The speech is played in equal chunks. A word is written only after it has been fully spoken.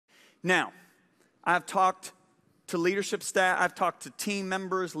Now, I've talked to leadership staff, I've talked to team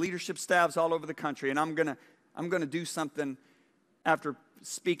members, leadership staffs all over the country, and I'm gonna do something after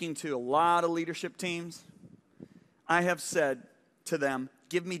speaking to a lot of leadership teams. I have said to them,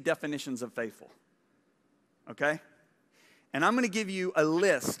 give me definitions of faithful, okay? And I'm gonna give you a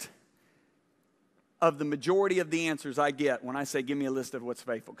list of the majority of the answers I get when I say give me a list of what's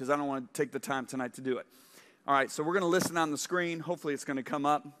faithful, because I don't want to take the time tonight to do it. All right, so we're going to listen on the screen. Hopefully it's going to come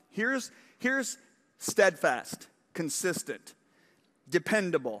up. Here's steadfast, consistent,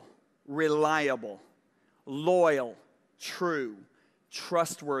 dependable, reliable, loyal, true,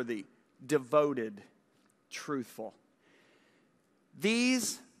 trustworthy, devoted, truthful.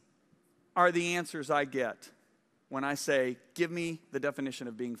 These are the answers I get when I say, give me the definition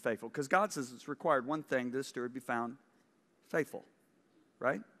of being faithful. Because God says it's required one thing, that a steward be found faithful,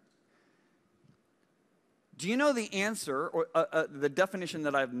 right? Do you know the answer, or the definition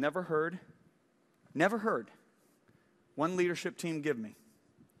that I've never heard one leadership team give me?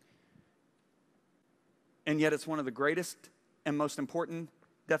 And yet it's one of the greatest and most important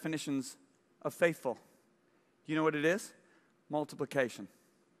definitions of faithful. Do you know what it is? Multiplication.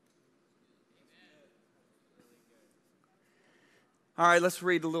 All right, let's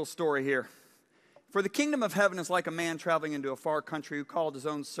read a little story here. For the kingdom of heaven is like a man traveling into a far country who called his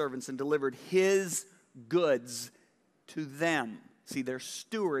own servants and delivered his goods to them. See, they're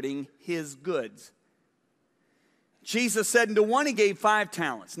stewarding his goods. Jesus said, and to one he gave 5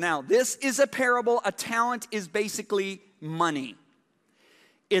 talents. Now, this is a parable. A talent is basically money.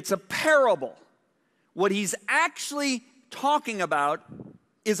 It's a parable. What he's actually talking about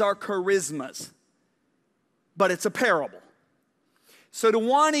is our charismas. But it's a parable. So to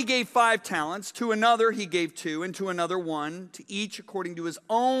one he gave 5 talents, to another he gave 2, and to another 1, to each according to his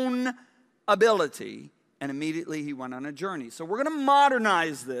own ability, and immediately he went on a journey. So we're going to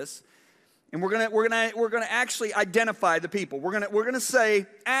modernize this, and we're going to actually identify the people. We're going to say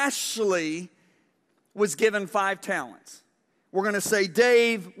Ashley was given 5 talents. We're going to say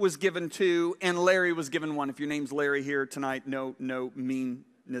Dave was given 2, and Larry was given 1. If your name's Larry here tonight, no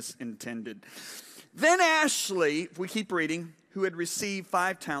meanness intended. Then Ashley, if we keep reading, who had received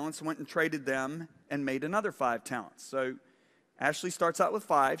 5 talents, went and traded them and made another 5 talents. So Ashley starts out with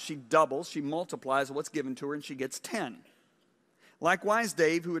 5. She doubles, she multiplies what's given to her, and she gets 10. Likewise,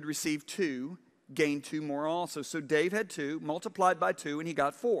 Dave, who had received 2, gained 2 more also. So Dave had 2, multiplied by 2, and he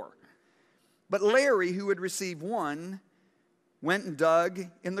got 4. But Larry, who had received 1, went and dug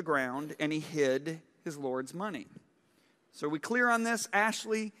in the ground, and he hid his Lord's money. So are we clear on this?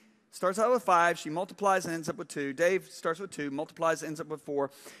 Ashley starts out with 5, she multiplies and ends up with 2. Dave starts with 2, multiplies, ends up with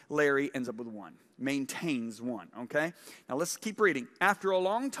 4. Larry ends up with 1, maintains 1, okay? Now let's keep reading. After a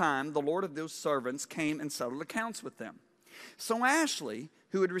long time, the Lord of those servants came and settled accounts with them. So Ashley,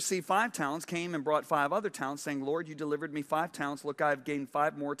 who had received 5 talents, came and brought 5 other talents, saying, Lord, you delivered me 5 talents. Look, I have gained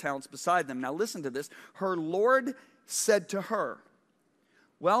 5 more talents beside them. Now listen to this. Her Lord said to her,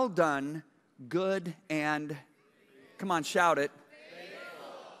 well done, good and, come on, shout it,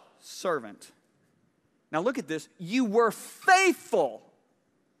 servant. Now look at this. You were faithful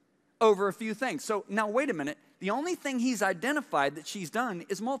over a few things. So now wait a minute. The only thing he's identified that she's done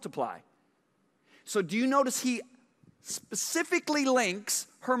is multiply. So do you notice he specifically links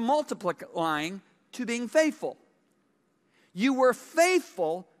her multiplying to being faithful? You were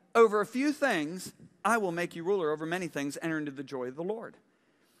faithful over a few things. I will make you ruler over many things. Enter into the joy of the Lord.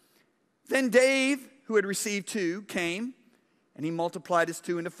 Then Dave, who had received 2, came, and he multiplied his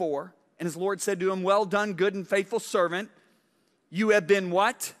 2 into 4. And his Lord said to him, well done, good and faithful servant. You have been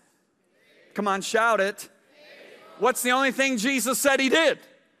what? Come on, shout it. What's the only thing Jesus said he did?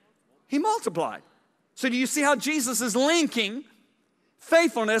 He multiplied. So do you see how Jesus is linking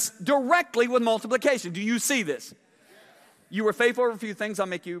faithfulness directly with multiplication? Do you see this? You were faithful over a few things. I'll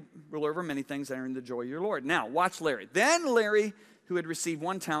make you ruler over many things. Enter in the joy of your Lord. Now, watch Larry. Then Larry, who had received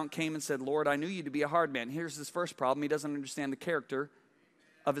 1 talent, came and said, Lord, I knew you to be a hard man. Here's his first problem. He doesn't understand the character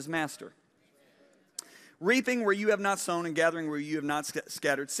of his master. Reaping where you have not sown and gathering where you have not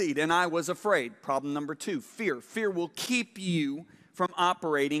scattered seed. And I was afraid. Problem number 2, fear. Fear will keep you from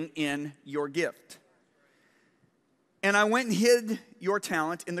operating in your gift. And I went and hid your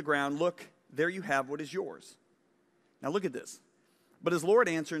talent in the ground. Look, there you have what is yours. Now look at this. But his Lord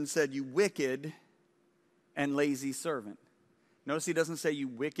answered and said, you wicked and lazy servant. Notice he doesn't say you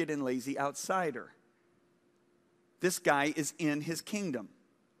wicked and lazy outsider. This guy is in his kingdom.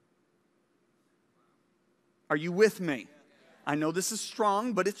 Are you with me? I know this is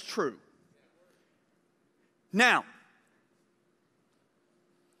strong, but it's true. Now,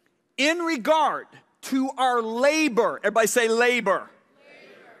 in regard to our labor, everybody say labor.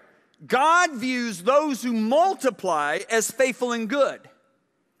 God views those who multiply as faithful and good.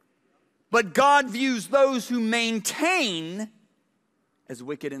 But God views those who maintain as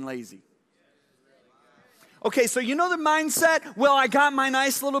wicked and lazy. Okay, so you know the mindset? Well, I got my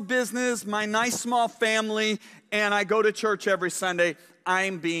nice little business, my nice small family, and I go to church every Sunday.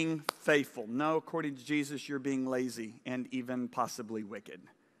 I'm being faithful. No, according to Jesus, you're being lazy and even possibly wicked.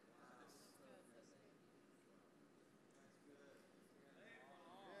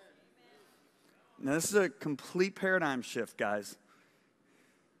 Now, this is a complete paradigm shift, guys.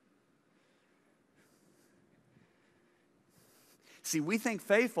 See, we think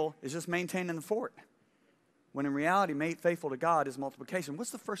faithful is just maintaining the fort, when in reality, made faithful to God is multiplication. What's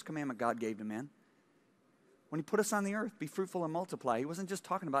the first commandment God gave to man? When he put us on the earth, be fruitful and multiply. He wasn't just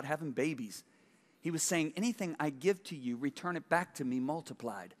talking about having babies. He was saying, anything I give to you, return it back to me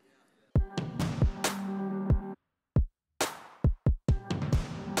multiplied.